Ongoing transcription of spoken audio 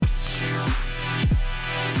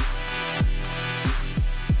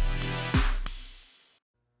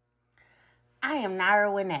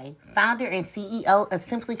Nara, founder and CEO of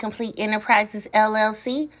Simply Complete Enterprises,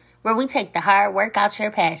 LLC, where we take the hard work out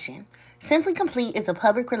your passion. Simply Complete is a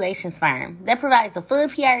public relations firm that provides a full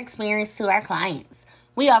PR experience to our clients.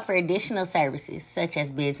 We offer additional services such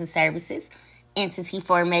as business services, entity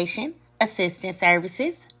formation, assistant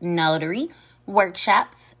services, notary,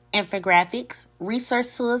 workshops, infographics,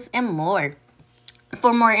 resource tools, and more.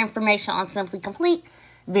 For more information on Simply Complete,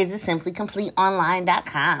 visit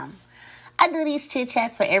simplycompleteonline.com. I do these chit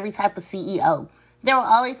chats for every type of CEO. There will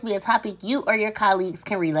always be a topic you or your colleagues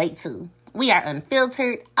can relate to. We are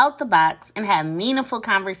unfiltered, out the box, and have meaningful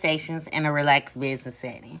conversations in a relaxed business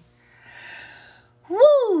setting.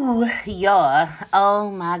 Woo, y'all. Oh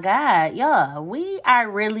my God, y'all. We are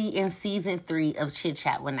really in season 3 of Chit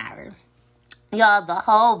Chat with Nara. Y'all, the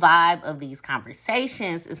whole vibe of these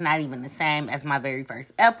conversations is not even the same as my very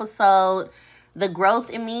first episode. The growth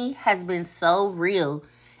in me has been so real.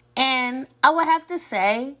 And I would have to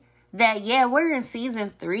say that, yeah, we're in season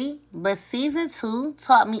 3, but season 2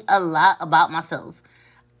 taught me a lot about myself.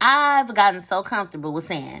 I've gotten so comfortable with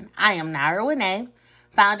saying, I am Nara,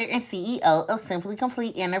 founder and CEO of Simply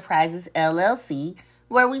Complete Enterprises, LLC,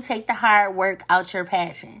 where we take the hard work out your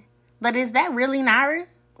passion. But is that really Nara?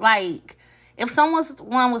 Like, if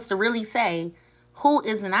someone was to really say, who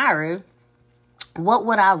is Nara, what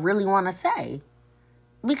would I really want to say?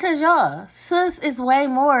 Because, y'all, sis is way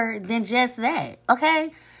more than just that,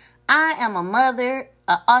 okay? I am a mother,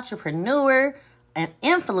 an entrepreneur, an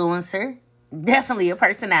influencer, definitely a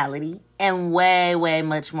personality, and way, way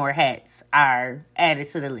much more hats are added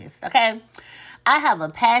to the list, okay? I have a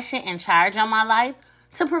passion and charge on my life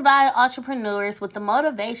to provide entrepreneurs with the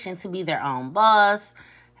motivation to be their own boss,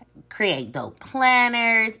 create dope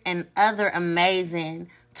planners, and other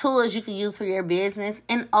amazing tools you can use for your business,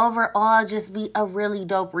 and overall just be a really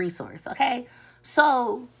dope resource, okay?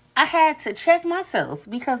 So I had to check myself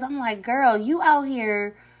because I'm like, girl, you out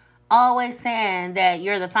here always saying that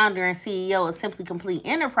you're the founder and CEO of Simply Complete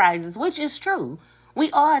Enterprises, which is true. We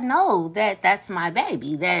all know that that's my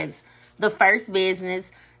baby. That's the first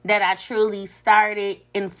business that I truly started,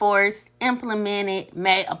 enforced, implemented,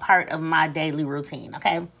 made a part of my daily routine,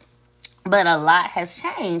 okay? But a lot has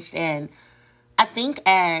changed, and I think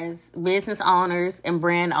as business owners and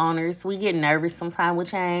brand owners, we get nervous sometimes with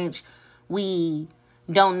change. We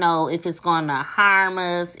don't know if it's going to harm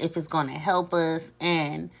us, if it's going to help us,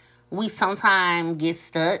 and we sometimes get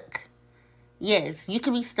stuck. Yes, you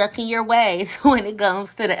can be stuck in your ways when it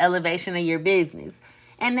comes to the elevation of your business.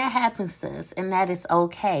 And that happens to us, and that is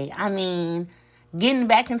okay. I mean, getting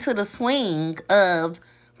back into the swing of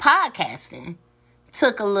podcasting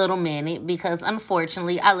took a little minute because,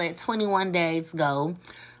 unfortunately, I let 21 days go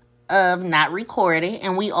of not recording.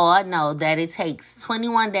 And we all know that it takes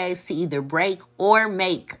 21 days to either break or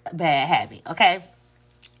make a bad habit, okay?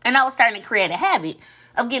 And I was starting to create a habit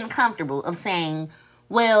of getting comfortable, of saying,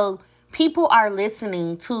 well, people are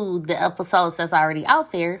listening to the episodes that's already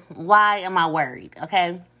out there. Why am I worried?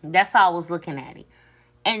 Okay? That's how I was looking at it.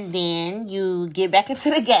 And then you get back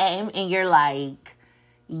into the game and you're like,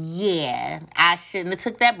 yeah, I shouldn't have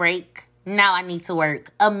took that break. Now I need to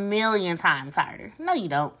work 1,000,000 times harder. No, you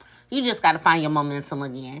don't. You just got to find your momentum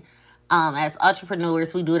again. As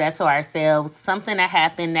entrepreneurs, we do that to ourselves. Something that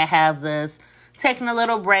happened that has us taking a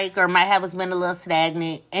little break or might have us been a little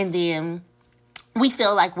stagnant, and then we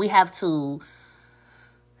feel like we have to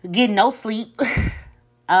get no sleep,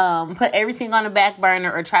 put everything on the back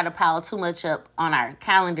burner, or try to pile too much up on our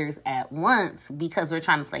calendars at once because we're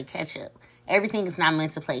trying to play catch up. Everything is not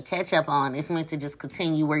meant to play catch up on. It's meant to just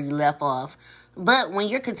continue where you left off. But when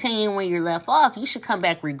you're continuing where you left off, you should come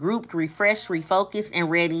back regrouped, refreshed, refocused, and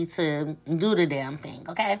ready to do the damn thing,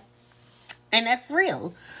 okay? And that's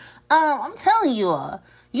real. I'm telling you all,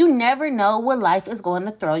 you never know what life is going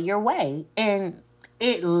to throw your way. And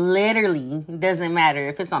it literally doesn't matter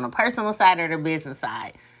if it's on a personal side or the business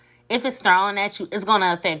side. If it's thrown at you, it's going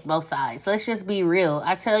to affect both sides. So let's just be real.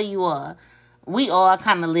 I tell you all, we all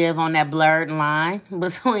kind of live on that blurred line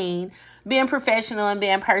between being professional and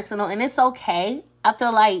being personal. And it's okay. I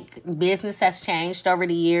feel like business has changed over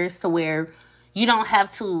the years to where you don't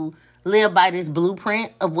have to live by this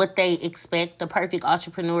blueprint of what they expect the perfect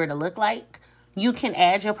entrepreneur to look like. You can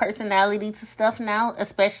add your personality to stuff now,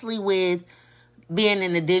 especially with being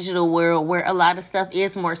in the digital world where a lot of stuff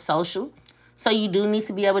is more social. So you do need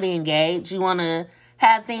to be able to engage. You want to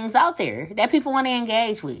have things out there that people want to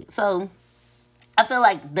engage with. So I feel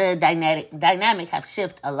like the dynamic have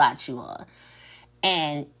shifted a lot, you all.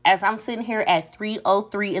 And as I'm sitting here at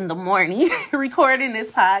 3:03 in the morning recording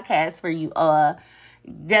this podcast for you all,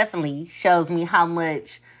 definitely shows me how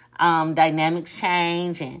much Dynamics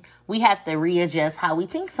change, and we have to readjust how we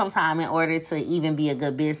think sometime in order to even be a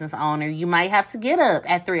good business owner. You might have to get up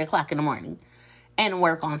at 3 o'clock in the morning and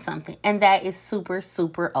work on something. And that is super,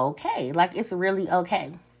 super okay. Like, it's really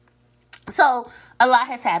okay. So a lot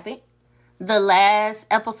has happened. The last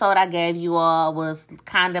episode I gave you all was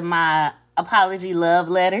kind of my apology love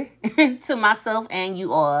letter to myself and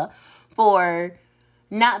you all for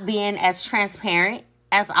not being as transparent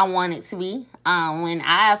as I wanted to be. When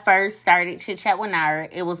I first started Chit Chat with Nara,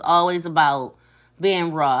 it was always about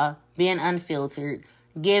being raw, being unfiltered,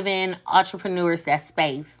 giving entrepreneurs that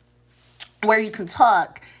space where you can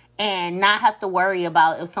talk and not have to worry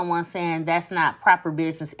about if someone's saying that's not proper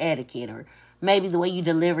business etiquette, or maybe the way you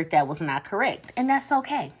delivered that was not correct. And that's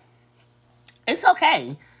okay. It's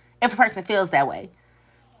okay if a person feels that way.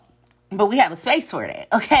 But we have a space for that,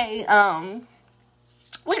 okay?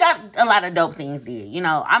 We got a lot of dope things did. You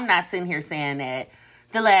know, I'm not sitting here saying that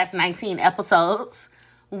the last 19 episodes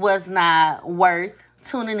was not worth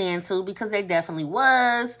tuning into, because they definitely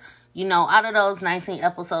was. You know, out of those 19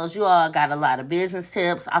 episodes, you all got a lot of business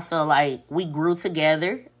tips. I feel like we grew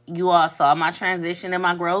together. You all saw my transition and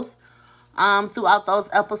my growth throughout those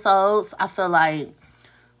episodes. I feel like,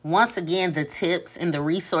 once again, the tips and the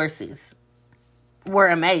resources were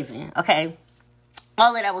amazing, okay?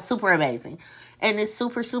 All of that was super amazing. And it's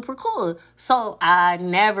super, super cool. So I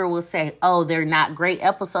never will say, oh, they're not great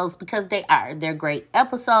episodes, because they are. They're great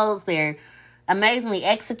episodes. They're amazingly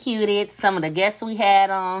executed. Some of the guests we had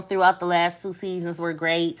on throughout the last 2 seasons were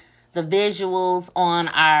great. The visuals on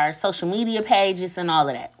our social media pages and all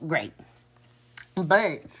of that, great.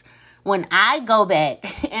 But when I go back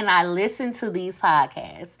and I listen to these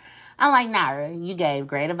podcasts, I'm like, Nara, you gave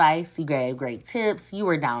great advice. You gave great tips. You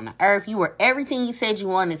were down to earth. You were everything you said you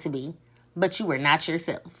wanted to be, but you were not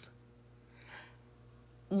yourself.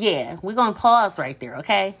 Yeah, we're going to pause right there,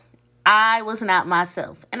 okay? I was not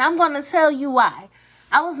myself. And I'm going to tell you why.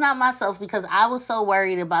 I was not myself because I was so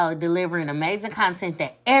worried about delivering amazing content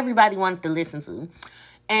that everybody wanted to listen to.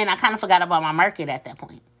 And I kind of forgot about my market at that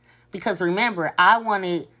point. Because remember, I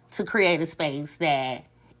wanted to create a space that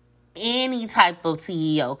any type of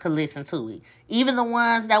CEO could listen to it. Even the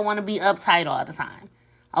ones that want to be uptight all the time.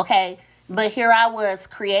 Okay? But here I was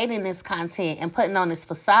creating this content and putting on this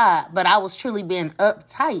facade, but I was truly being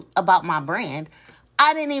uptight about my brand.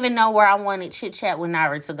 I didn't even know where I wanted Chit Chat with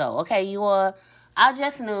Nara to go. Okay, you all? I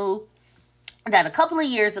just knew that a couple of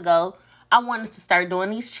years ago, I wanted to start doing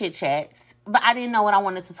these chit chats, but I didn't know what I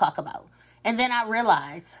wanted to talk about. And then I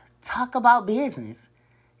realized, talk about business.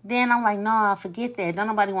 Then I'm like, no, forget that. Don't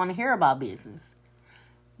nobody want to hear about business.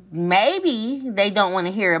 Maybe they don't want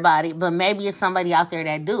to hear about it, but maybe it's somebody out there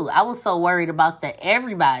that do. I was so worried about the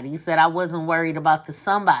everybody's that I wasn't worried about the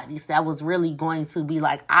somebody's that was really going to be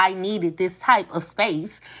like, I needed this type of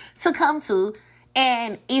space to come to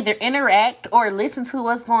and either interact or listen to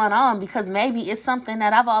what's going on, because maybe it's something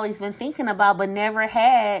that I've always been thinking about but never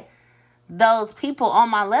had those people on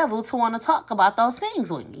my level to want to talk about those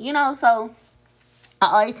things with me, you know? So I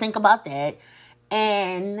always think about that,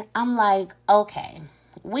 and I'm like, okay,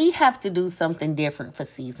 we have to do something different for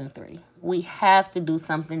season 3. We have to do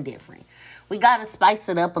something different. We got to spice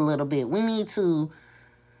it up a little bit. We need to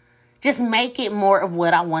just make it more of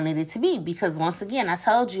what I wanted it to be. Because once again, I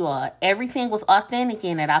told you all, everything was authentic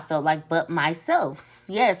in it, I felt like, but myself.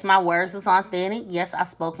 Yes, my words was authentic. Yes, I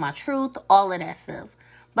spoke my truth, all of that stuff.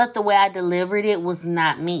 But the way I delivered it was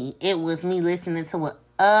not me. It was me listening to what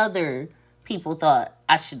other people thought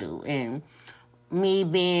I should do. And me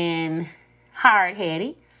being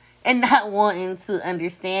hard-headed and not wanting to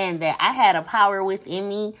understand that I had a power within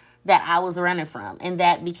me that I was running from. And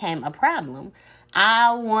that became a problem.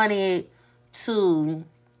 I wanted to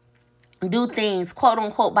do things, quote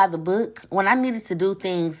unquote, by the book when I needed to do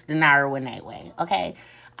things the Nara Renee way, okay?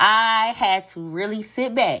 I had to really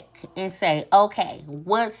sit back and say, okay,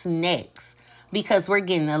 what's next? Because we're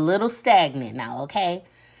getting a little stagnant now, okay?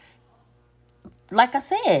 Like I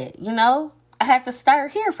said, you know, I had to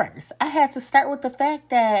start here first. I had to start with the fact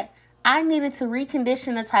that I needed to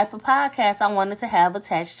recondition the type of podcast I wanted to have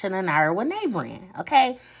attached to the Nara Renee brand,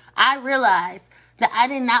 okay? I realized that I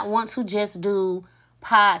did not want to just do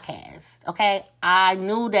podcasts, okay? I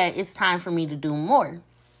knew that it's time for me to do more.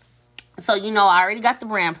 So, you know, I already got the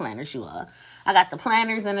brand planners, you all. I got the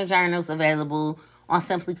planners and the journals available on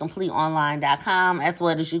simplycompleteonline.com, as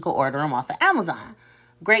well as you can order them off of Amazon.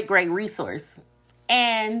 Great, great resource.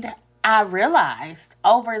 And I realized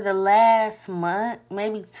over the last month,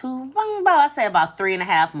 maybe about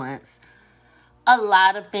 3.5 months, a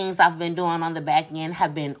lot of things I've been doing on the back end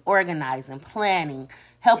have been organizing, planning,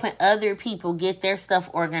 helping other people get their stuff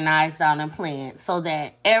organized out and planned so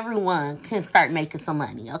that everyone can start making some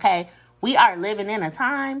money, okay? We are living in a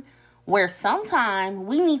time where sometimes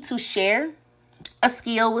we need to share a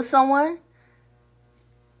skill with someone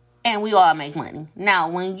and we all make money.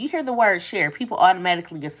 Now, when you hear the word share, people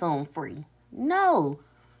automatically assume free. No.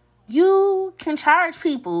 You can charge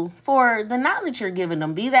people for the knowledge you're giving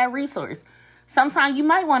them. Be that resource. Sometimes you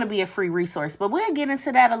might want to be a free resource, but we'll get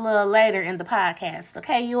into that a little later in the podcast.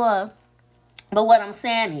 Okay, you all? But what I'm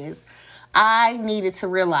saying is, I needed to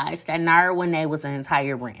realize that Nara Winay was an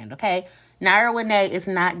entire brand, okay? Nara Winay is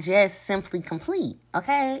not just simply complete,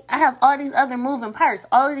 okay? I have all these other moving parts,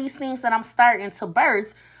 all of these things that I'm starting to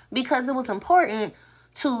birth because it was important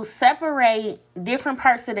to separate different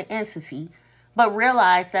parts of the entity, but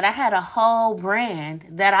realize that I had a whole brand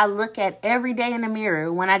that I look at every day in the mirror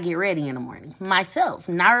when I get ready in the morning. Myself,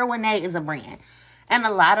 Nara Winay is a brand. And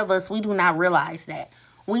a lot of us, we do not realize that.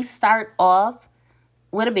 We start off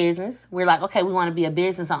with a business. We're like, okay, we want to be a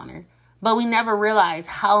business owner. But we never realize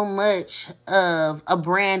how much of a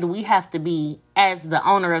brand we have to be as the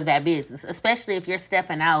owner of that business, especially if you're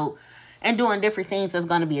stepping out and doing different things that's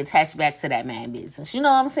going to be attached back to that main business. You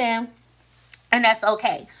know what I'm saying? And that's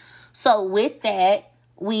okay. So with that,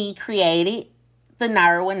 we created the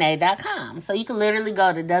NaraWinay.com. So you can literally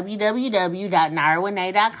go to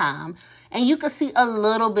www.NaraWinay.com and you can see a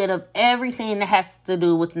little bit of everything that has to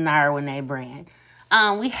do with the Nara Winay brand.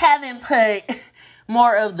 We haven't put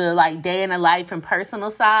more of the like day in the life and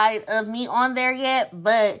personal side of me on there yet,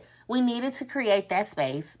 but we needed to create that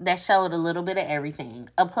space that showed a little bit of everything.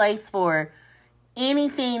 A place for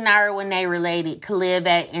anything Nara Winay related could live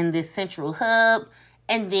at in this central hub.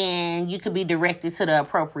 And then you could be directed to the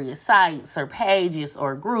appropriate sites or pages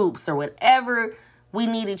or groups or whatever we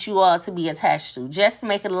needed you all to be attached to, just to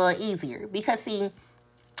make it a little easier. Because, see,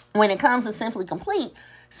 when it comes to Simply Complete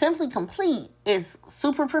is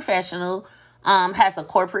super professional, has a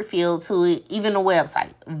corporate feel to it, even the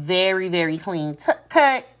website. Very, very clean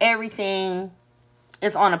cut. Everything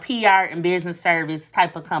is on a PR and business service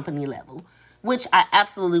type of company level, which I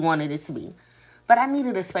absolutely wanted it to be. But I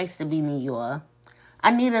needed a space to be me, y'all. I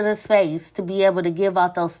needed a space to be able to give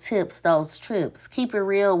out those tips, those trips, keep it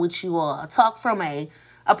real with you all, talk from a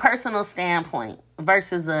personal standpoint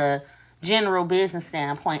versus a general business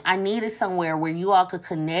standpoint. I needed somewhere where you all could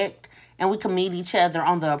connect and we could meet each other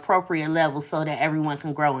on the appropriate level so that everyone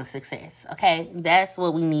can grow in success, okay? That's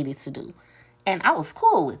what we needed to do. And I was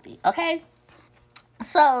cool with it, okay?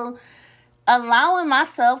 So, allowing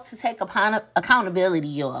myself to take upon accountability,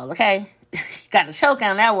 y'all, okay? Got to choke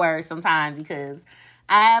on that word sometimes because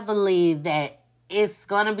I believe that it's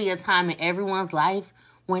going to be a time in everyone's life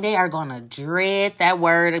when they are going to dread that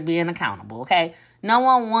word of being accountable, okay? No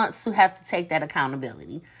one wants to have to take that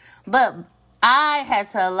accountability. But I had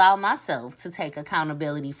to allow myself to take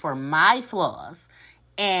accountability for my flaws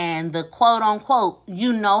and the quote-unquote,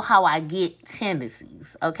 you know how I get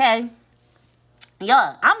tendencies, okay?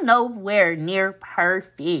 Y'all, I'm nowhere near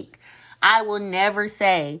perfect. I will never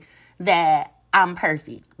say that I'm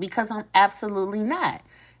perfect because I'm absolutely not.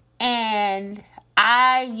 And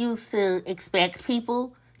I used to expect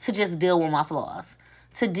people to just deal with my flaws,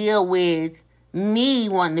 to deal with me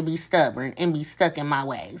wanting to be stubborn and be stuck in my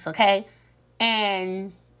ways, okay?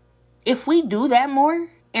 And if we do that more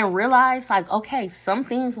and realize, like, okay, some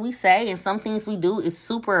things we say and some things we do is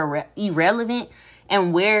super irrelevant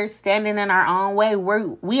and we're standing in our own way,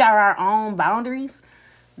 we are our own boundaries,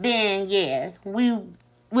 then, yeah, we'll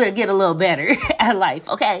get a little better at life,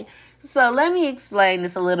 okay? So let me explain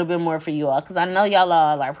this a little bit more for you all, because I know y'all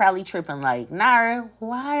all are probably tripping like, Nara,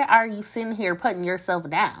 why are you sitting here putting yourself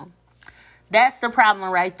down? That's the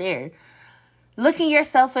problem right there. Looking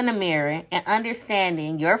yourself in the mirror and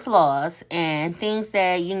understanding your flaws and things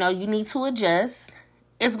that, you know, you need to adjust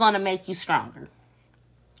is going to make you stronger.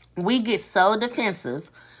 We get so defensive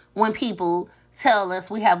when people tell us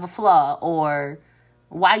we have a flaw or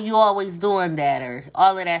why you always doing that or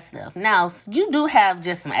all of that stuff. Now, you do have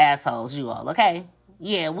just some assholes, you all, okay?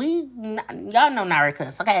 Yeah, y'all know Nara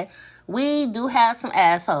cuss, okay? We do have some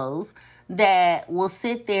assholes that will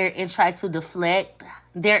sit there and try to deflect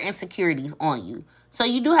their insecurities on you. So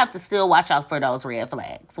you do have to still watch out for those red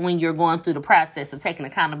flags when you're going through the process of taking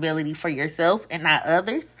accountability for yourself and not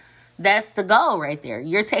others. That's the goal right there.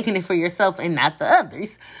 You're taking it for yourself and not the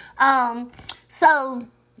others. So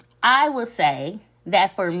I would say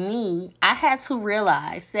that for me, I had to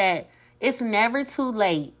realize that it's never too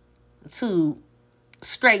late to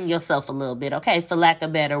straighten yourself a little bit, okay, for lack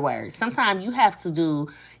of better words. Sometimes you have to do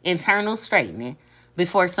internal straightening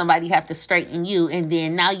before somebody have to straighten you, and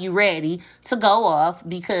then now you ready to go off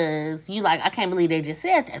because you like, I can't believe they just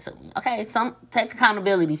said that to me. Okay, take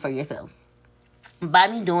accountability for yourself. By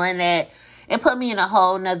me doing that, it put me in a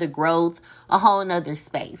whole nother growth, a whole nother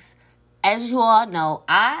space. As you all know,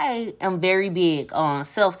 I am very big on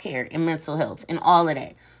self-care and mental health and all of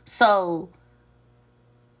that. So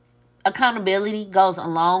accountability goes a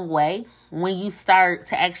long way when you start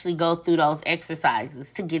to actually go through those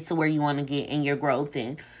exercises to get to where you want to get in your growth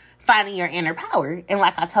and finding your inner power. And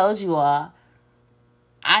like I told you all,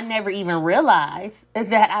 I never even realized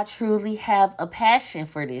that I truly have a passion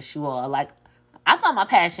for this, you all. Like, I thought my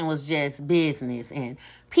passion was just business and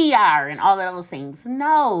PR and all of those things.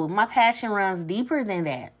 No, my passion runs deeper than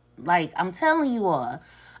that. Like, I'm telling you all,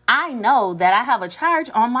 I know that I have a charge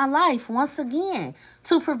on my life, once again,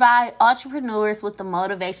 to provide entrepreneurs with the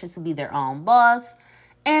motivation to be their own boss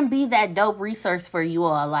and be that dope resource for you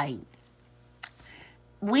all. Like,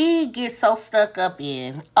 we get so stuck up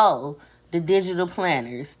in, the digital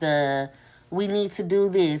planners, we need to do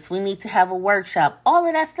this, we need to have a workshop. All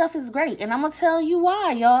of that stuff is great. And I'm going to tell you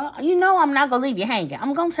why, y'all. You know I'm not going to leave you hanging.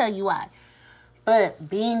 I'm going to tell you why. But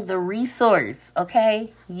being the resource,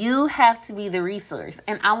 okay? You have to be the resource.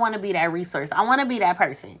 And I want to be that resource. I want to be that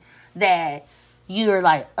person that you're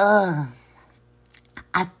like, I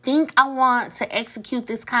think I want to execute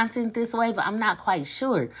this content this way, but I'm not quite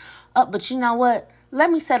sure. But you know what? Let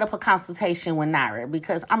me set up a consultation with Nara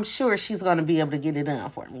because I'm sure she's going to be able to get it done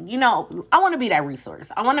for me. You know, I want to be that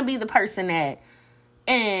resource. I want to be the person that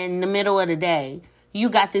in the middle of the day, you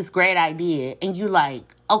got this great idea and you like,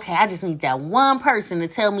 okay, I just need that one person to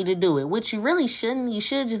tell me to do it, which you really shouldn't. You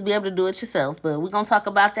should just be able to do it yourself. But we're going to talk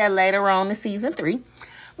about that later on in season 3.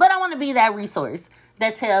 But I want to be that resource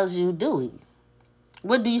that tells you, do it.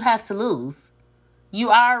 What do you have to lose? You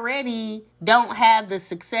already don't have the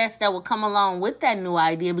success that will come along with that new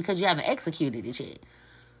idea because you haven't executed it yet.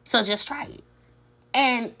 So just try it.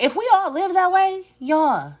 And if we all live that way,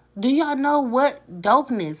 y'all, do y'all know what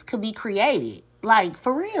dopeness could be created? Like,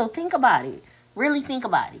 for real, think about it. Really think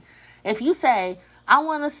about it. If you say, I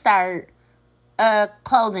want to start a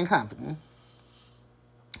clothing company.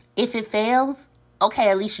 If it fails, okay,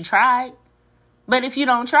 at least you tried. But if you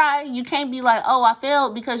don't try, you can't be like, I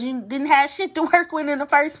failed because you didn't have shit to work with in the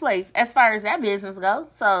first place as far as that business goes.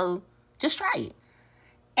 So just try it.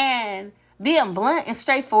 And being blunt and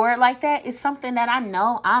straightforward like that is something that I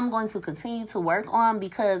know I'm going to continue to work on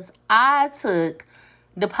because I took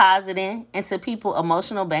depositing into people's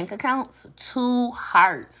emotional bank accounts to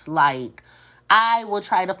heart. Like, I will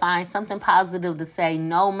try to find something positive to say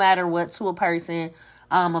no matter what to a person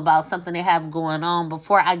about something they have going on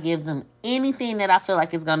before I give them anything that I feel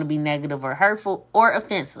like is going to be negative or hurtful or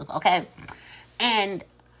offensive, okay? And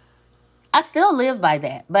I still live by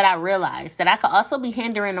that, but I realize that I could also be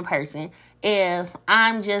hindering a person if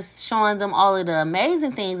I'm just showing them all of the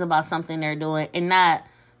amazing things about something they're doing and not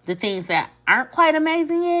the things that aren't quite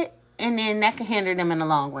amazing yet, and then that can hinder them in the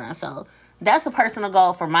long run. So that's a personal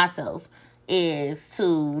goal for myself, is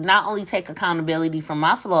to not only take accountability for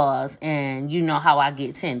my flaws and you know how I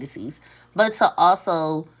get tendencies, but to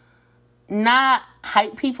also not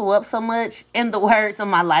hype people up so much. In the words of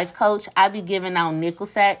my life coach, I be giving out nickel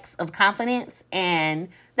sacks of confidence, and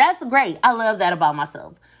that's great. I love that about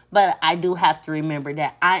myself. But I do have to remember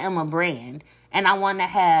that I am a brand, and I want to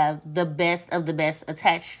have the best of the best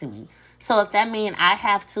attached to me. So if that means I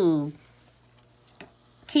have to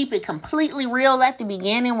keep it completely real at the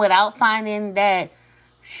beginning without finding that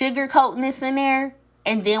sugarcoatness in there,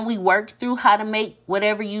 and then we work through how to make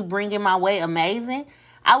whatever you bring in my way amazing,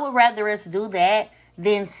 I would rather us do that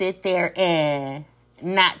than sit there and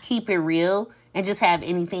not keep it real and just have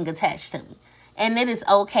anything attached to me. And it is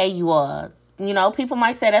okay, you all. You know, people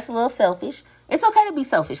might say that's a little selfish. It's okay to be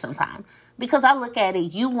selfish sometimes. Because I look at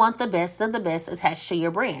it, you want the best of the best attached to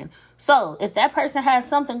your brand. So if that person has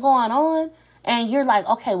something going on, and you're like,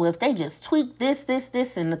 okay, well, if they just tweak this,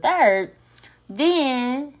 and the third,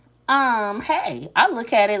 then, hey, I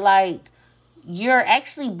look at it like you're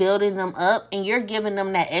actually building them up and you're giving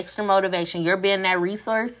them that extra motivation. You're being that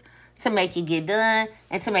resource to make it get done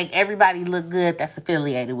and to make everybody look good that's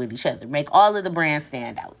affiliated with each other. Make all of the brands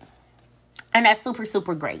stand out. And that's super,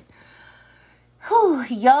 super great. Whew,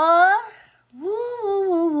 y'all.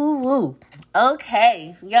 Woo.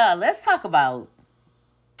 Okay, y'all, let's talk about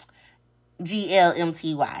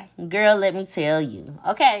GLMTY. Girl, let me tell you.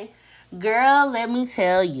 Okay. Girl, let me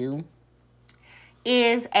tell you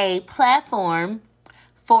is a platform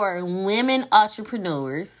for women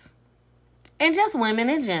entrepreneurs and just women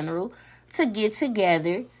in general to get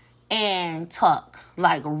together and talk.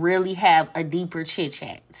 Like, really have a deeper chit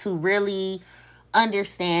chat. To really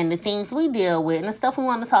understand the things we deal with and the stuff we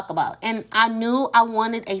want to talk about. And I knew I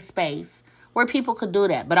wanted a space where people could do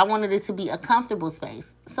that, but I wanted it to be a comfortable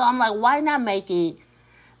space. So I'm like, why not make it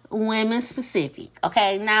women specific?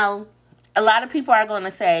 Okay, now a lot of people are going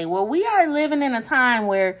to say, well, we are living in a time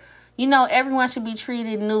where, everyone should be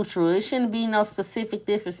treated neutral. It shouldn't be no specific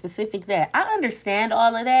this or specific that. I understand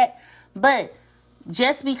all of that, but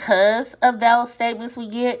just because of those statements we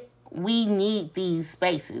get, we need these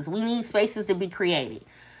spaces. We need spaces to be created.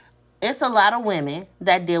 It's a lot of women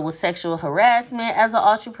that deal with sexual harassment as an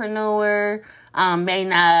entrepreneur, may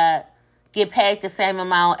not get paid the same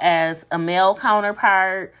amount as a male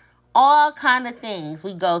counterpart, all kind of things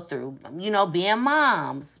we go through, being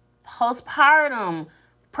moms, postpartum,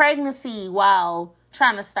 pregnancy while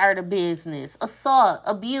trying to start a business, assault,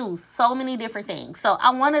 abuse, so many different things. So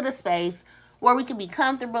I wanted a space where we could be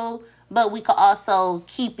comfortable, but we could also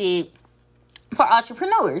keep it for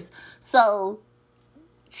entrepreneurs. So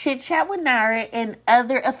Chit Chat with Nara and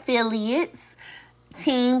other affiliates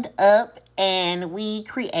teamed up and we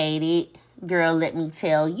created Girl Let Me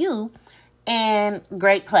Tell You. And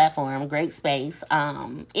great platform, great space.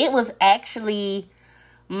 It was actually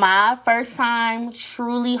my first time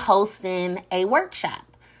truly hosting a workshop.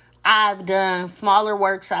 I've done smaller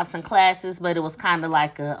workshops and classes, but it was kind of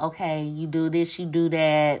like okay, you do this, you do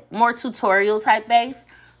that, more tutorial type base.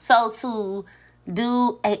 So to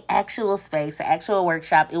do an actual space, an actual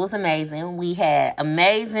workshop, it was amazing. We had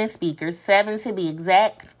amazing speakers, 7 to be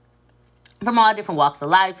exact, from all different walks of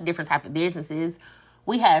life, different type of businesses.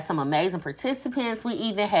 We had some amazing participants. We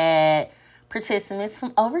even had participants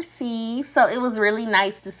from overseas. So it was really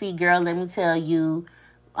nice to see, Girl, Let Me Tell You,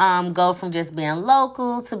 go from just being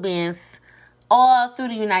local to being all through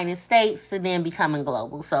the United States to then becoming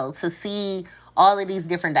global. So to see all of these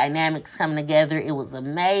different dynamics coming together, it was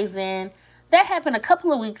amazing. That happened a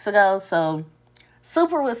couple of weeks ago. So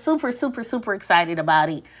super excited about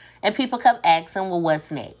it. And people kept asking, well,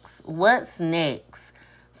 what's next? What's next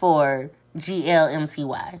for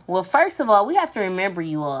GLMTY? Well, first of all, we have to remember,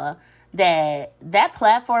 you all, that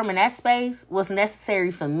platform and that space was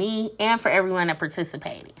necessary for me and for everyone that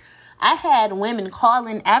participated. I had women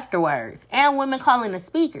calling afterwards and women calling the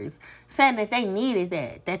speakers saying that they needed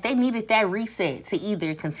that they needed that reset to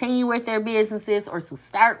either continue with their businesses or to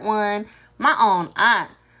start one. My own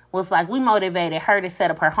aunt was like, we motivated her to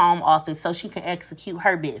set up her home office so she can execute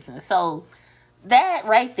her business. So that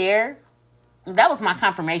right there, that was my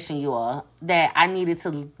confirmation, you all, that I needed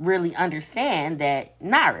to really understand that,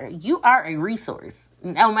 Nara, you are a resource.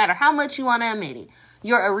 No matter how much you want to admit it,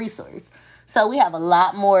 you're a resource. So we have a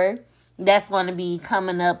lot more that's going to be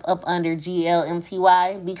coming up under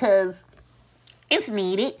GLMTY because it's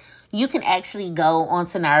needed. You can actually go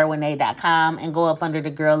onto NaraWene.com and go up under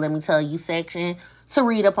the Girl Let Me Tell You section to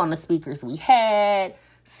read up on the speakers we had,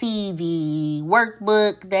 see the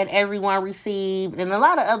workbook that everyone received, and a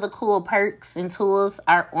lot of other cool perks and tools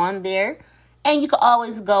are on there. And you can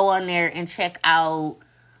always go on there and check out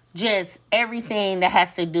just everything that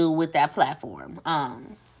has to do with that platform.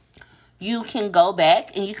 You can go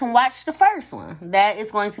back and you can watch the first one. That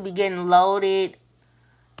is going to be getting loaded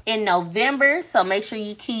in November, so make sure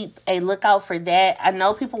you keep a lookout for that. I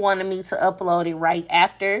know people wanted me to upload it right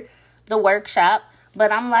after the workshop,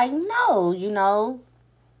 but I'm like, no,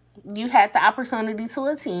 you had the opportunity to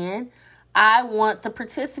attend. I want the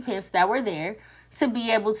participants that were there to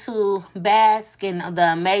be able to bask in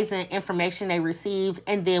the amazing information they received,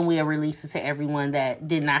 and then we'll release it to everyone that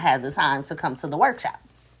did not have the time to come to the workshop.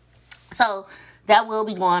 So that will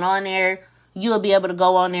be going on there. You'll be able to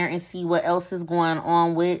go on there and see what else is going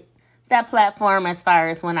on with that platform as far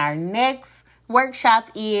as when our next workshop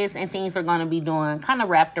is and things we're going to be doing, kind of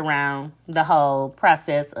wrapped around the whole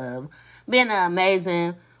process of being an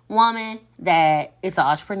amazing woman that is an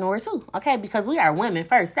entrepreneur too. Okay, because we are women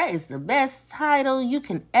first. That is the best title you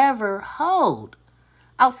can ever hold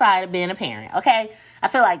outside of being a parent. Okay, I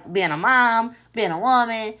feel like being a mom, being a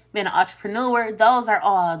woman, being an entrepreneur, those are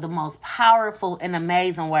all the most powerful and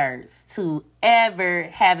amazing words to ever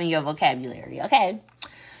have in your vocabulary. Okay,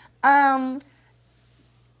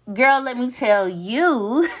 Girl, Let Me Tell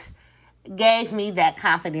You gave me that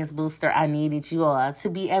confidence booster I needed, you all, to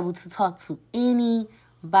be able to talk to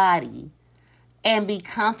anybody and be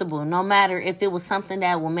comfortable, no matter if it was something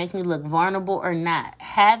that will make me look vulnerable or not.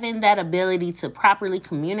 Having that ability to properly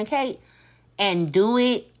communicate and do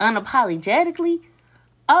it unapologetically,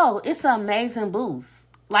 it's an amazing boost.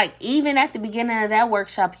 Like, even at the beginning of that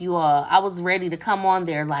workshop, you all, I was ready to come on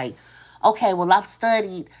there like, okay, well, I've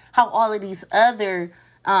studied how all of these other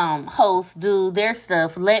hosts do their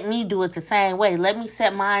stuff, let me do it the same way. Let me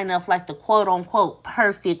set mine up like the quote unquote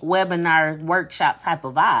perfect webinar workshop type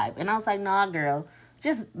of vibe. And I was like, nah, girl,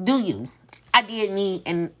 just do you. I did me,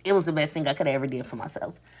 and it was the best thing I could have ever did for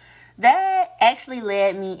myself. That actually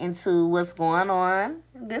led me into what's going on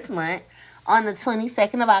this month. On the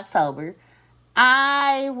 22nd of October,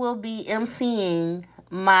 I will be emceeing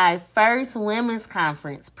my first women's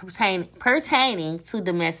conference pertaining to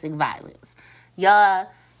domestic violence. Y'all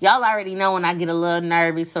already know when I get a little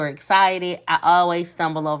nervous or excited, I always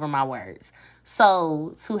stumble over my words.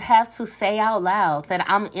 So to have to say out loud that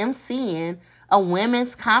I'm emceeing a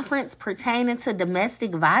women's conference pertaining to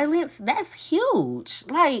domestic violence, that's huge.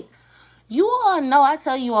 Like, you all know, I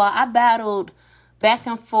tell you all, I battled back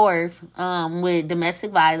and forth with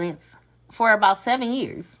domestic violence for about 7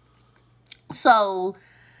 years. So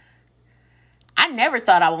I never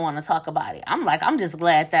thought I would want to talk about it. I'm just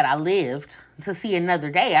glad that I lived to see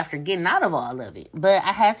another day after getting out of all of it. But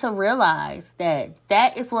I had to realize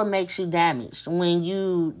that is what makes you damaged, when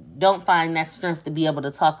you don't find that strength to be able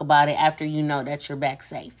to talk about it after you know that you're back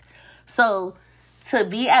safe. So to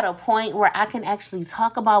be at a point where I can actually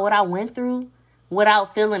talk about what I went through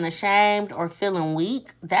without feeling ashamed or feeling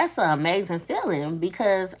weak, that's an amazing feeling,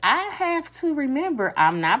 because I have to remember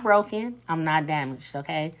I'm not broken. I'm not damaged,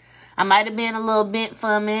 okay? I might have been a little bent for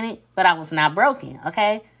a minute, but I was not broken,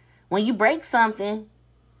 okay? When you break something,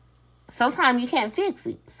 sometimes you can't fix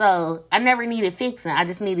it. So I never needed fixing. I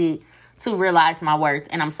just needed to realize my worth,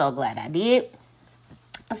 and I'm so glad I did.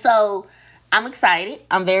 So I'm excited.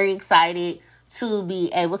 I'm very excited to be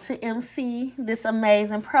able to MC this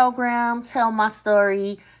amazing program, tell my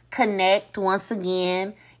story, connect once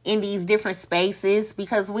again in these different spaces,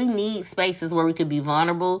 because we need spaces where we could be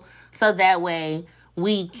vulnerable, so that way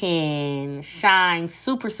we can shine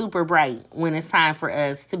super, super bright when it's time for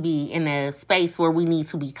us to be in a space where we need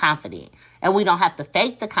to be confident. And we don't have to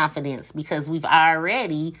fake the confidence, because we've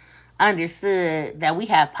already understood that we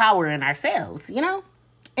have power in ourselves, you know?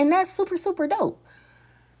 And that's super, super dope.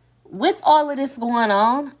 With all of this going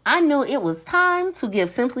on, I knew it was time to give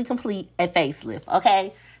Simply Complete a facelift,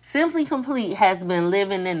 okay? Simply Complete has been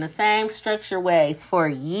living in the same structure ways for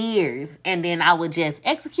years, and then I would just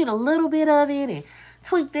execute a little bit of it and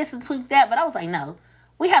tweak this and tweak that, but I was like, no,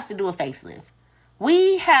 we have to do a facelift.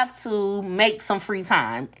 We have to make some free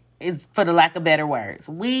time, is for the lack of better words.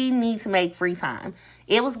 We need to make free time.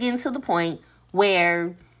 It was getting to the point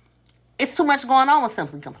where it's too much going on with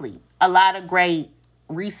Simply Complete. A lot of great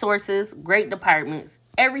resources, great departments,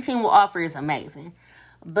 everything we offer is amazing.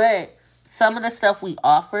 But some of the stuff we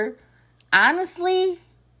offer, honestly,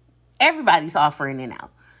 everybody's offering it now.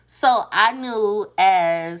 So I knew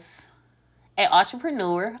as an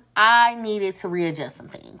entrepreneur, I needed to readjust some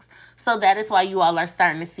things. So that is why you all are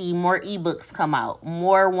starting to see more ebooks come out,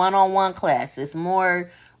 more one-on-one classes,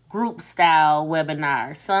 more group style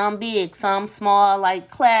webinars, some big, some small, like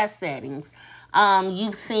class settings.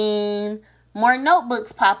 You've seen more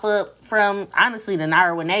notebooks pop up from, honestly, the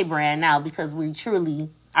Nara brand now, because we truly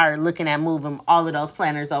are looking at moving all of those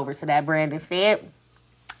planners over to that brand instead.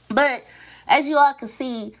 But as you all can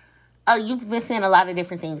see, you've been seeing a lot of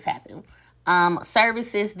different things happen.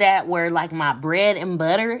 Services that were like my bread and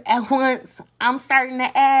butter at once, I'm starting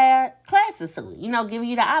to add classes to it. You know, giving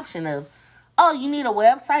you the option of, oh, you need a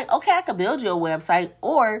website? Okay, I could build you a website.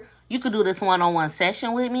 Or you could do this one-on-one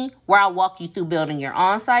session with me where I'll walk you through building your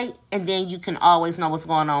own site, and then you can always know what's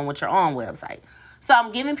going on with your own website. So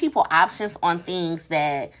I'm giving people options on things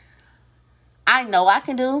that I know I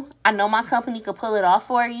can do. I know my company could pull it off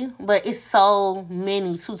for you, but it's so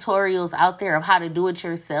many tutorials out there of how to do it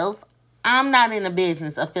yourself. I'm not in the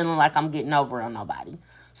business of feeling like I'm getting over on nobody.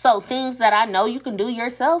 So things that I know you can do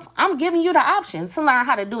yourself, I'm giving you the option to learn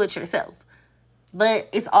how to do it yourself. But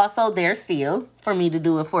it's also there still for me to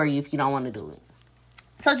do it for you if you don't want to do it.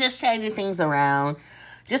 So just changing things around,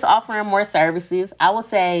 just offering more services. I would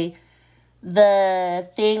say the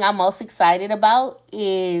thing I'm most excited about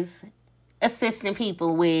is assisting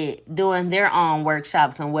people with doing their own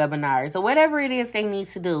workshops and webinars or whatever it is they need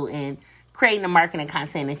to do, and creating the marketing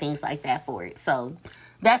content and things like that for it. So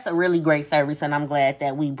that's a really great service, and I'm glad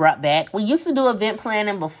that we brought back. We used to do event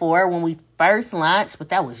planning before when we first launched, but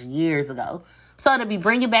that was years ago. So to be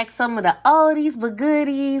bringing back some of the oldies but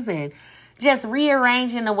goodies and just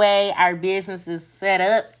rearranging the way our business is set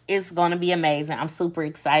up is going to be amazing. I'm super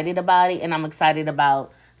excited about it, and I'm excited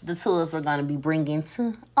about the tools we're going to be bringing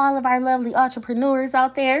to all of our lovely entrepreneurs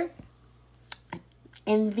out there.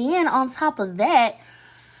 And then on top of that,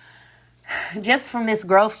 just from this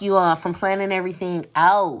growth you are, from planning everything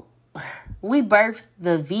out, we birthed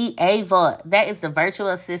the VA Vault. That is the virtual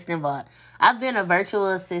assistant vault. I've been a virtual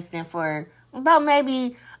assistant for about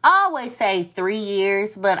maybe, I always say 3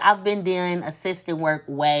 years, but I've been doing assistant work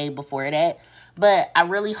way before that. But I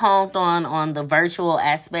really honed on the virtual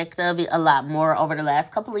aspect of it a lot more over the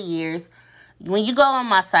last couple of years. When you go on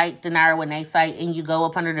my site, the Nara site, and you go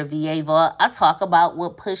up under the VA Vault, I talk about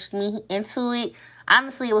what pushed me into it.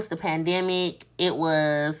 Honestly, it was the pandemic. It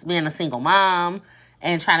was being a single mom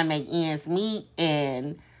and trying to make ends meet.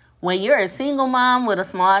 And when you're a single mom with a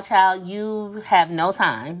small child, you have no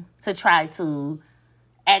time to try to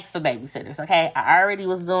ask for babysitters, okay? I already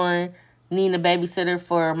was needing a babysitter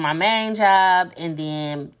for my main job, and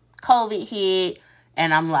then COVID hit,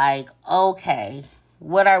 and I'm like, okay,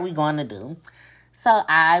 what are we going to do? So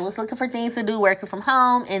I was looking for things to do working from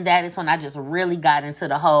home, and that is when I just really got into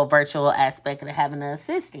the whole virtual aspect of having an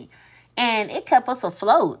assistant. And it kept us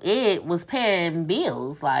afloat. It was paying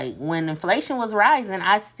bills. Like, when inflation was rising,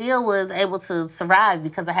 I still was able to survive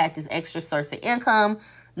because I had this extra source of income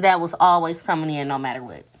that was always coming in no matter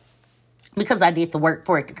what, because I did the work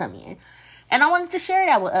for it to come in. And I wanted to share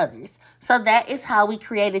that with others. So that is how we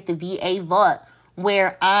created the VA Vault,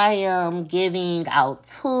 where I am giving out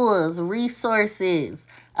tools, resources,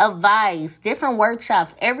 advice, different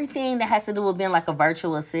workshops, everything that has to do with being like a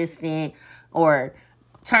virtual assistant or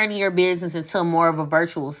turning your business into more of a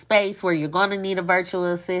virtual space where you're going to need a virtual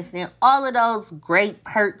assistant. All of those great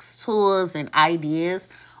perks, tools, and ideas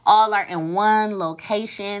all are in one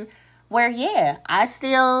location where, yeah, I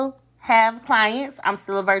still have clients. I'm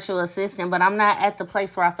still a virtual assistant, but I'm not at the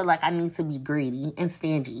place where I feel like I need to be greedy and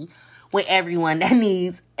stingy with everyone that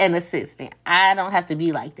needs an assistant. I don't have to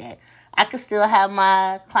be like that. I can still have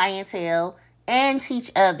my clientele and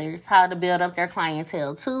teach others how to build up their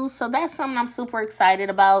clientele too. So that's something I'm super excited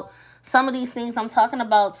about. Some of these things I'm talking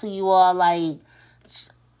about to you all, like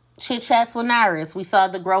Chit Chats with Nara. We saw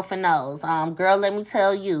the growth in those. Girl, let me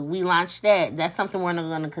tell you, we launched that. That's something we're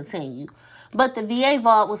going to continue. But the VA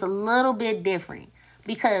Vault was a little bit different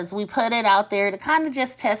because we put it out there to kind of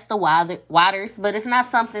just test the waters. But it's not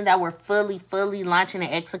something that we're fully launching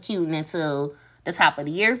and executing until the top of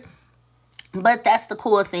the year. But that's the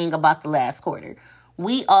cool thing about the last quarter.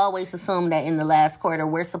 We always assume that in the last quarter,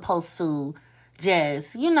 we're supposed to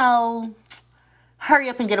just, hurry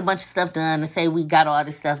up and get a bunch of stuff done and say we got all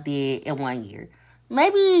this stuff did in 1 year.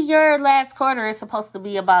 Maybe your last quarter is supposed to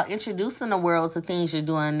be about introducing the world to things you're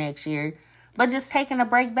doing next year, but just taking a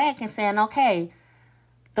break back and saying, okay,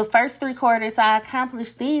 the first 3 quarters I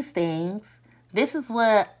accomplished these things. This is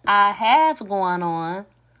what I have going on.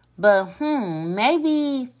 But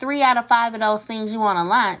maybe 3 out of 5 of those things you want to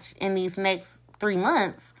launch in these next 3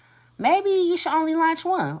 months, maybe you should only launch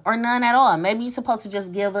 1 or none at all. Maybe you're supposed to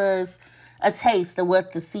just give us a taste of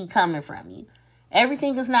what to see coming from you.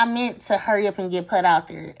 Everything is not meant to hurry up and get put out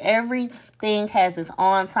there. Everything has its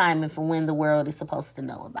own timing for when the world is supposed to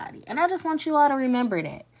know about it. And I just want you all to remember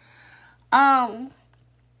that. I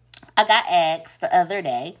got asked the other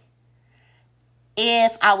day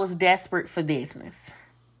if I was desperate for business.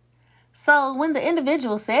 So when the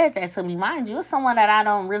individual said that to me, mind you, it's someone that I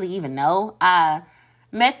don't really even know. I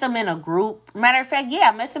met them in a group. Matter of fact,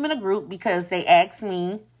 I met them in a group because they asked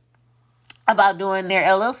me about doing their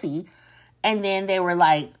LLC. And then they were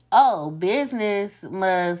like, oh, business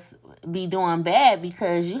must be doing bad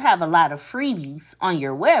because you have a lot of freebies on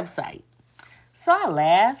your website. So I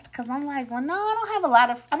laughed because I'm like, well, no,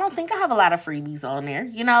 I don't think I have a lot of freebies on there.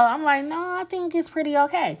 I'm like, no, I think it's pretty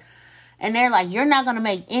okay. And they're like, you're not going to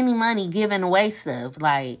make any money giving away stuff.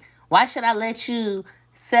 Like, why should I let you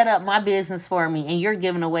set up my business for me and you're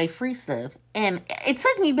giving away free stuff? And it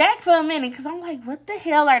took me back for a minute because I'm like, what the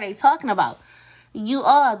hell are they talking about?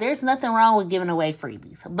 There's nothing wrong with giving away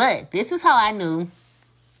freebies. But this is how I knew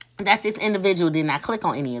that this individual did not click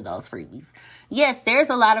on any of those freebies. Yes,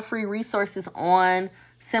 there's a lot of free resources on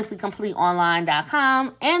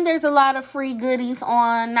simplycompleteonline.com, and there's a lot of free goodies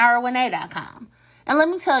on nara1a.com. And let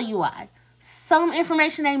me tell you why. Some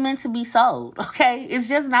information ain't meant to be sold, okay? It's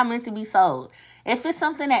just not meant to be sold. If it's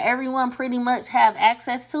something that everyone pretty much have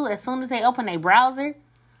access to as soon as they open a browser,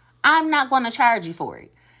 I'm not going to charge you for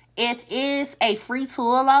it. If it's a free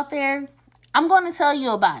tool out there, I'm going to tell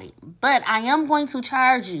you about it. But I am going to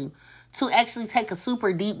charge you to actually take a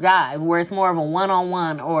super deep dive where it's more of a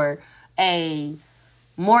one-on-one or a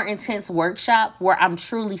more intense workshop where I'm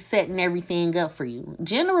truly setting everything up for you.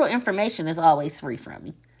 General information is always free from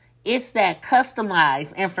me. It's that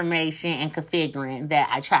customized information and configuring that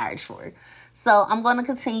I charge for. So I'm going to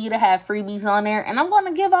continue to have freebies on there, and I'm going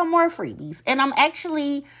to give out more freebies. And I'm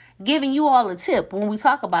actually giving you all a tip when we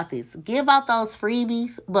talk about this. Give out those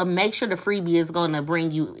freebies, but make sure the freebie is going to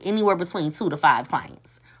bring you anywhere between 2 to 5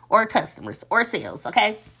 clients or customers or sales,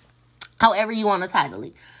 okay? however you want to title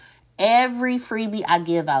it. Every freebie I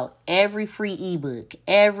give out, every free ebook,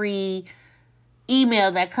 every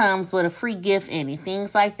email that comes with a free gift in it,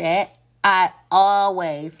 things like that, I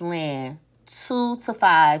always land 2 to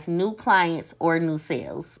 5 new clients or new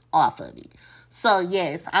sales off of it. So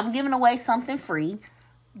yes, I'm giving away something free,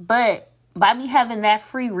 but by me having that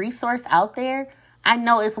free resource out there, I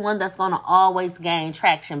know it's one that's going to always gain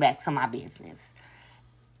traction back to my business.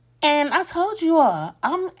 And I told you all,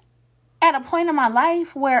 I'm at a point in my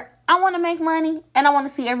life where I want to make money and I want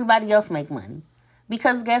to see everybody else make money.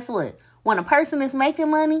 Because guess what? When a person is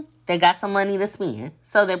making money, they got some money to spend.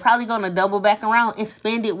 So they're probably going to double back around and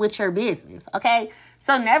spend it with your business. Okay?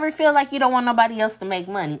 So never feel like you don't want nobody else to make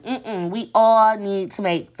money. We all need to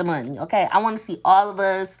make the money. Okay? I want to see all of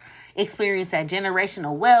us experience that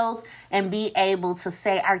generational wealth and be able to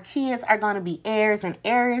say our kids are going to be heirs and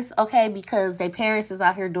heiress, okay, because their parents is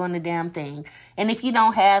out here doing the damn thing. And if you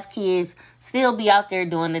don't have kids, still be out there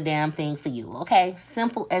doing the damn thing for you, okay?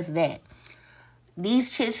 Simple as that.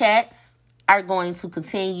 These chit chats are going to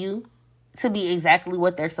continue to be exactly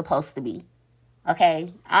what they're supposed to be,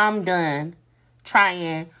 okay? I'm done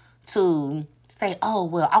trying to say, oh,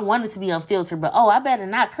 well, I want it to be unfiltered, but, oh, I better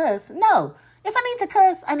not cuss. No. If I need to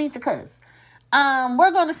cuss, I need to cuss.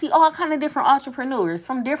 We're going to see all kind of different entrepreneurs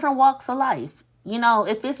from different walks of life. You know,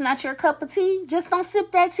 if it's not your cup of tea, just don't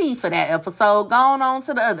sip that tea for that episode. Go on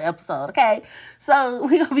to the other episode, okay? So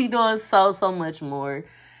we're going to be doing so much more.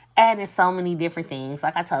 Adding so many different things,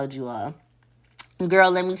 like I told you all.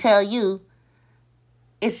 Girl, let me tell you,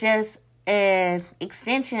 it's just an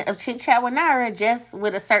extension of Chit Chat with Nara, just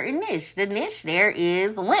with a certain niche. The niche there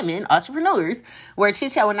is women entrepreneurs, where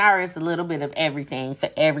Chit Chat with Nara is a little bit of everything for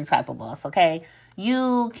every type of boss, okay?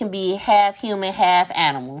 You can be half human, half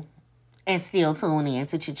animal, and still tune in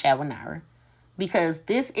to Chit Chat with Nara. Because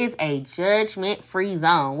this is a judgment-free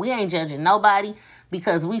zone. We ain't judging nobody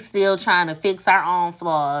because we still trying to fix our own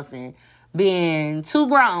flaws and being too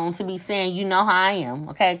grown to be saying, you know how I am,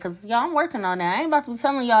 okay? Because, y'all, I'm working on that. I ain't about to be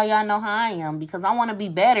telling y'all know how I am because I want to be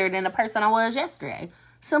better than the person I was yesterday.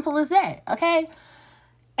 Simple as that, okay?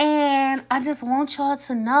 And I just want y'all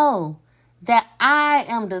to know that I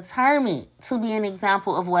am determined to be an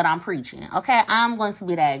example of what I'm preaching, okay? I'm going to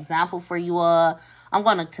be that example for you all. I'm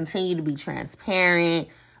going to continue to be transparent,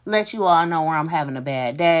 let you all know where I'm having a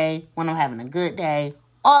bad day, when I'm having a good day,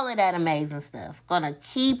 all of that amazing stuff. Gonna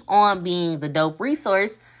keep on being the dope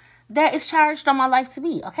resource that is charged on my life to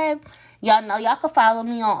be, okay? Y'all know y'all can follow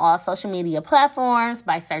me on all social media platforms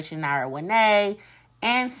by searching Nara Winay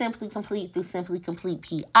and Simply Complete through Simply Complete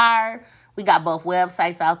PR. We got both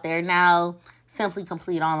websites out there now,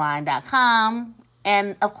 simplycompleteonline.com.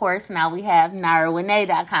 And, of course, now we have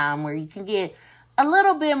narawinay.com, where you can get a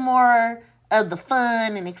little bit more of the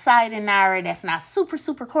fun and exciting Nara that's not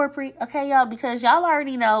super corporate, okay, y'all? Because y'all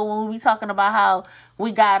already know when we be talking about how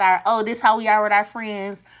we got our, this how we are with our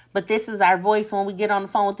friends, but this is our voice when we get on the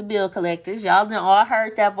phone with the bill collectors. Y'all done all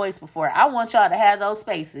heard that voice before. I want y'all to have those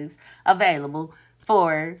spaces available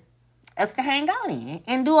for us to hang out in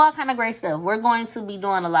and do all kind of great stuff. We're going to be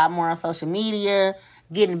doing a lot more on social media,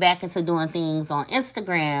 getting back into doing things on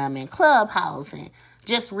Instagram and Clubhouse, and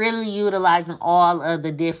just really utilizing all of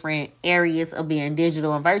the different areas of being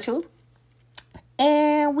digital and virtual.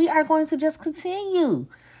 And we are going to just continue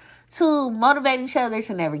to motivate each other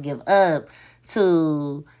to never give up,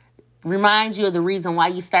 to remind you of the reason why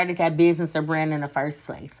you started that business or brand in the first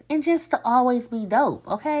place, and just to always be dope,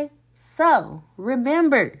 okay? So,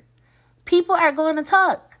 remember, people are going to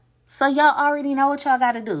talk. So y'all already know what y'all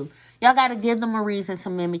got to do. Y'all got to give them a reason to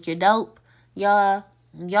mimic your dope. Y'all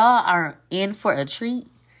are in for a treat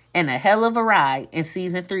and a hell of a ride in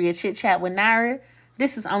season 3 of Chit Chat with Nara.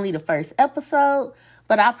 This is only the first episode,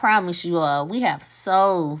 but I promise you all, we have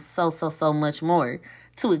so much more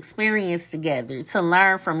to experience together, to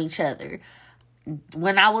learn from each other.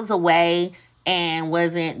 When I was away and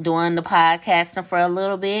wasn't doing the podcasting for a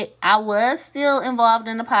little bit, I was still involved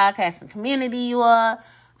in the podcasting community, you all.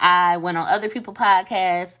 I went on other people's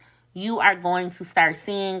podcasts. You are going to start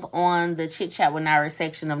seeing on the Chit Chat with Nara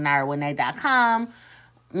section of narawinay.com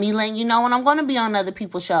me letting you know when I'm going to be on other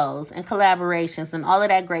people's shows and collaborations and all of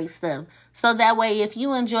that great stuff. So that way, if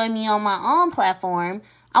you enjoy me on my own platform,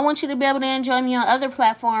 I want you to be able to enjoy me on other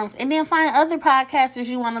platforms and then find other podcasters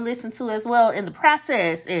you want to listen to as well in the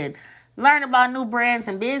process, and learn about new brands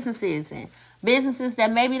and businesses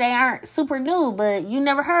that maybe they aren't super new, but you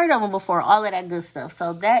never heard of them before, all of that good stuff.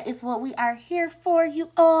 So that is what we are here for, you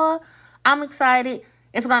all. I'm excited.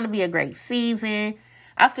 It's going to be a great season.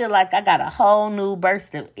 I feel like I got a whole new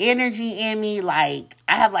burst of energy in me. Like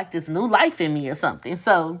I have like this new life in me or something.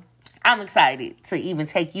 So I'm excited to even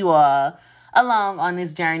take you all along on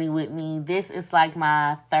this journey with me. This is like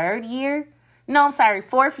my 4th year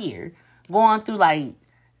going through like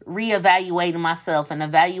reevaluating myself and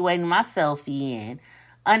evaluating myself and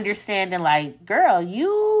understanding like, girl,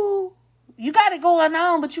 you got it going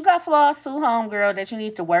on, but you got flaws too, homegirl, that you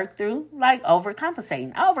need to work through. Like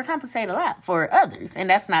overcompensating. I overcompensate a lot for others, and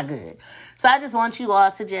that's not good. So I just want you all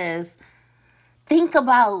to just think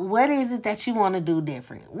about what is it that you want to do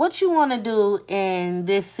different. What you want to do in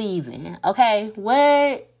this season, okay?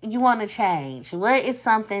 What you want to change. What is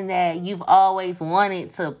something that you've always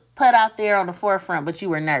wanted to put out there on the forefront, but you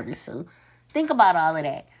were nervous to? Think about all of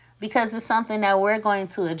that. Because it's something that we're going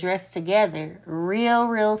to address together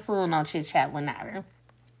real soon on Chit Chat with Nara.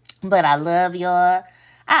 But I love y'all.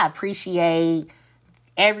 I appreciate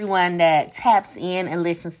everyone that taps in and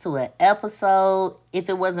listens to an episode. If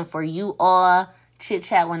it wasn't for you all, Chit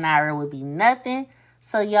Chat with Nara would be nothing.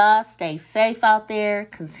 So y'all stay safe out there.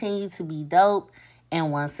 Continue to be dope.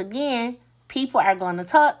 And once again, people are going to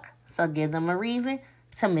talk. So give them a reason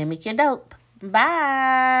to mimic your dope.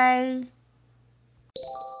 Bye.